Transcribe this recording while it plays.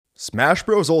Smash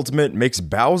Bros. Ultimate makes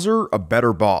Bowser a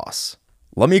better boss.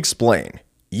 Let me explain.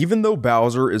 Even though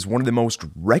Bowser is one of the most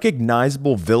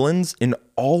recognizable villains in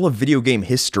all of video game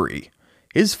history,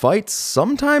 his fights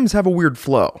sometimes have a weird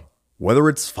flow. Whether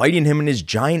it's fighting him in his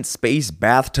giant space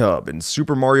bathtub in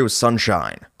Super Mario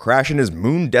Sunshine, crashing his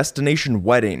moon destination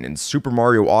wedding in Super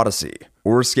Mario Odyssey,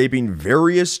 or escaping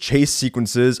various chase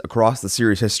sequences across the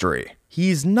series' history,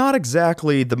 he's not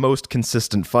exactly the most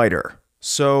consistent fighter.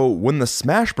 So, when the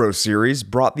Smash Bros. Series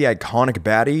brought the iconic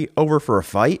baddie over for a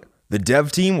fight, the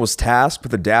dev team was tasked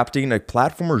with adapting a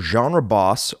platformer genre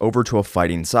boss over to a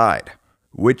fighting side,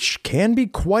 which can be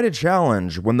quite a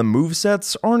challenge when the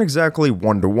movesets aren't exactly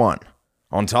one-to-one.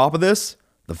 On top of this,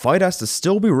 the fight has to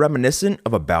still be reminiscent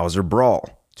of a Bowser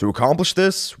brawl. To accomplish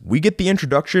this, we get the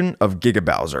introduction of Giga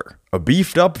Bowser, a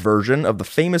beefed up version of the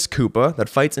famous Koopa that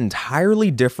fights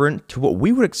entirely different to what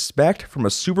we would expect from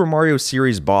a Super Mario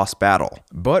series boss battle.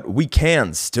 But we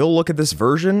can still look at this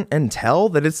version and tell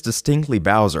that it's distinctly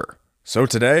Bowser. So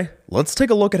today, let's take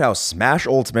a look at how Smash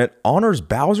Ultimate honors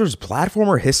Bowser's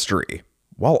platformer history,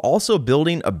 while also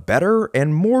building a better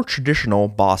and more traditional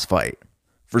boss fight.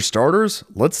 For starters,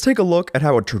 let's take a look at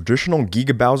how a traditional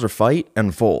Giga Bowser fight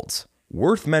unfolds.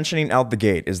 Worth mentioning out the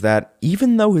gate is that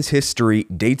even though his history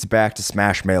dates back to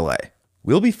Smash Melee,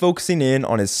 we'll be focusing in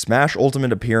on his Smash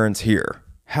Ultimate appearance here.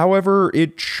 However,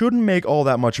 it shouldn't make all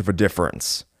that much of a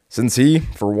difference, since he,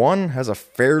 for one, has a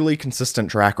fairly consistent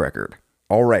track record.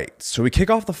 Alright, so we kick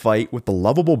off the fight with the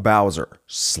lovable Bowser,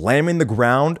 slamming the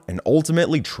ground and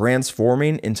ultimately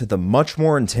transforming into the much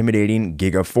more intimidating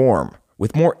Giga form,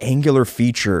 with more angular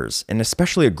features and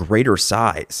especially a greater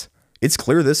size. It's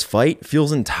clear this fight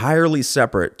feels entirely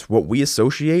separate to what we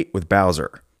associate with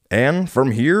Bowser. And from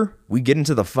here, we get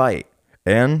into the fight.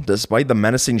 And despite the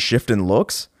menacing shift in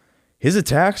looks, his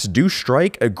attacks do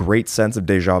strike a great sense of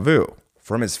deja vu.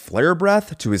 From his flare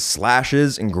breath to his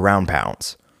slashes and ground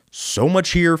pounds. So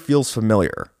much here feels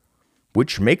familiar,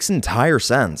 which makes entire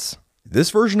sense. This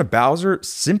version of Bowser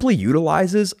simply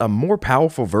utilizes a more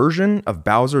powerful version of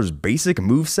Bowser's basic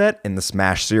moveset in the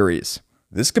Smash series.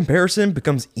 This comparison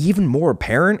becomes even more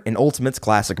apparent in Ultimate's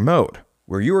classic mode,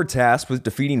 where you are tasked with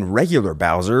defeating regular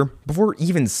Bowser before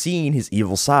even seeing his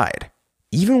evil side.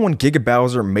 Even when Giga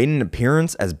Bowser made an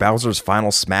appearance as Bowser's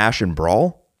final smash in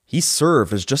Brawl, he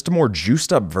served as just a more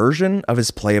juiced up version of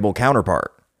his playable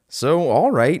counterpart. So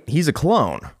alright, he's a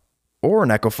clone. Or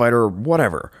an Echo Fighter,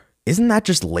 whatever. Isn't that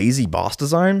just lazy boss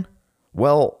design?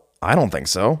 Well, I don't think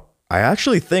so. I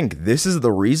actually think this is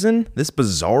the reason this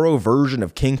bizarro version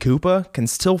of King Koopa can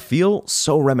still feel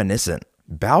so reminiscent.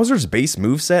 Bowser's base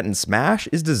moveset in Smash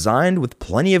is designed with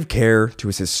plenty of care to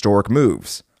his historic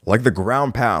moves, like the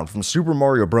ground pound from Super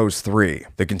Mario Bros. 3,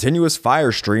 the continuous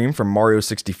fire stream from Mario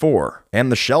 64, and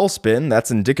the shell spin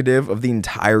that's indicative of the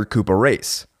entire Koopa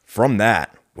race. From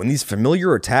that, when these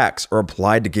familiar attacks are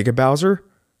applied to Giga Bowser,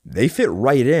 they fit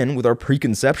right in with our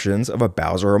preconceptions of a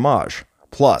Bowser homage.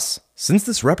 Plus, since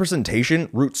this representation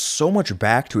roots so much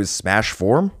back to his Smash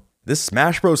form, this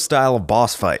Smash Bros. Style of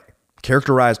boss fight,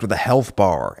 characterized with a health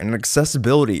bar and an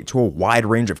accessibility to a wide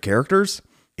range of characters,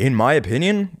 in my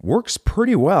opinion, works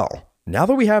pretty well. Now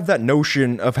that we have that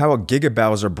notion of how a Giga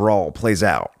Bowser brawl plays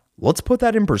out, let's put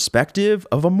that in perspective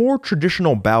of a more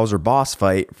traditional Bowser boss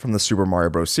fight from the Super Mario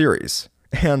Bros. Series.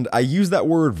 And I use that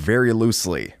word very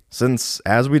loosely, since,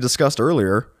 as we discussed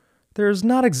earlier, there's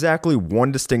not exactly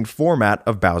one distinct format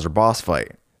of Bowser boss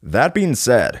fight. That being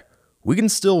said, we can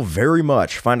still very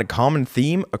much find a common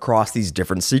theme across these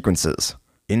different sequences.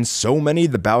 In so many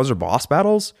of the Bowser boss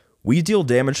battles, we deal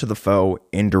damage to the foe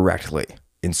indirectly.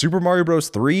 In Super Mario Bros.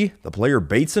 3, the player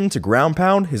baits him to ground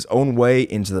pound his own way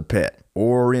into the pit.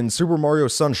 Or in Super Mario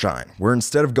Sunshine, where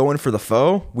instead of going for the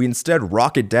foe, we instead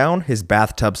rocket down his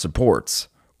bathtub supports.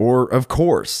 Or, of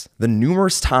course, the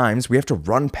numerous times we have to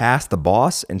run past the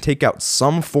boss and take out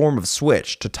some form of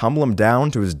switch to tumble him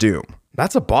down to his doom.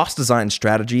 That's a boss design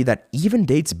strategy that even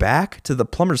dates back to the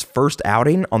plumber's first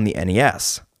outing on the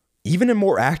NES. Even in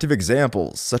more active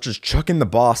examples, such as chucking the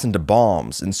boss into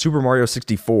bombs in Super Mario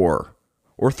 64,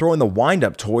 or throwing the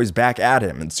wind-up toys back at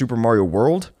him in Super Mario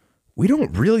World, we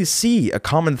don't really see a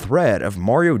common thread of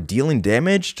Mario dealing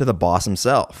damage to the boss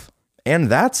himself. And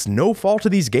that's no fault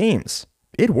of these games.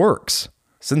 It works.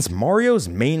 Since Mario's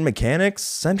main mechanics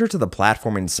center to the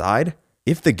platforming side,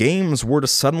 if the games were to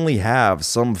suddenly have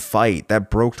some fight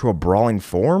that broke to a brawling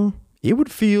form, it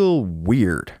would feel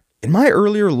weird. In my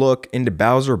earlier look into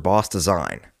Bowser boss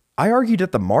design, I argued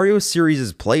that the Mario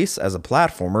series' place as a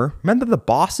platformer meant that the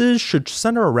bosses should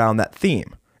center around that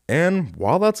theme. And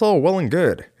while that's all well and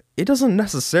good, it doesn't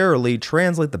necessarily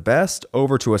translate the best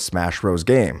over to a Smash Bros.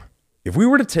 Game. If we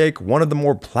were to take one of the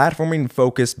more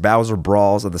platforming-focused Bowser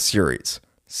brawls of the series,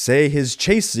 say his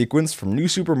chase sequence from New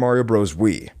Super Mario Bros.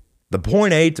 Wii, the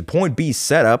point A to point B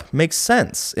setup makes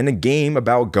sense in a game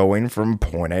about going from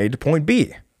point A to point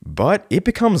B. But it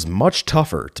becomes much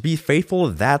tougher to be faithful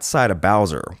to that side of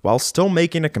Bowser while still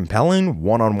making a compelling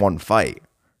one-on-one fight.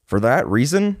 For that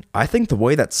reason, I think the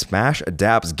way that Smash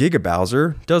adapts Giga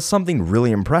Bowser does something really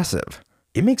impressive.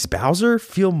 It makes Bowser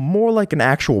feel more like an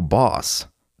actual boss.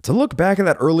 To look back at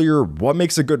that earlier "what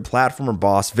makes a good platformer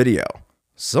boss" video,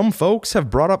 some folks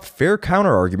have brought up fair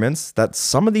counter-arguments that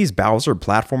some of these Bowser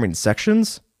platforming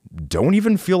sections don't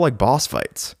even feel like boss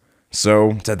fights.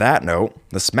 So, to that note,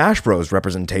 the Smash Bros.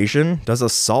 Representation does a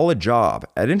solid job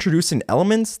at introducing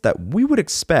elements that we would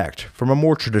expect from a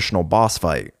more traditional boss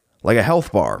fight, like a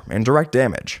health bar and direct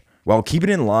damage, while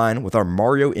keeping in line with our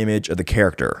Mario image of the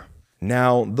character.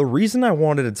 Now, the reason I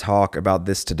wanted to talk about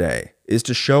this today is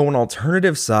to show an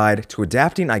alternative side to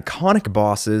adapting iconic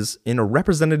bosses in a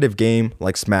representative game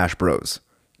like Smash Bros.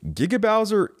 Giga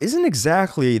Bowser isn't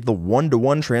exactly the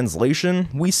one-to-one translation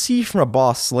we see from a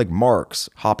boss like Marx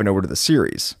hopping over to the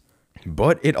series.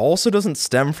 But it also doesn't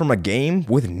stem from a game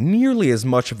with nearly as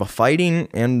much of a fighting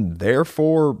and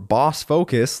therefore boss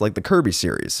focus like the Kirby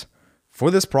series. For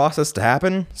this process to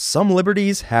happen, some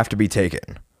liberties have to be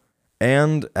taken.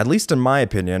 And, at least in my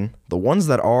opinion, the ones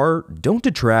that don't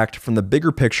detract from the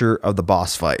bigger picture of the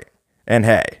boss fight. And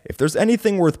hey, if there's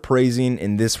anything worth praising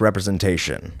in this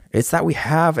representation, it's that we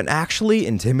have an actually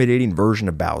intimidating version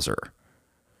of Bowser.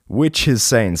 Which is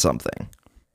saying something.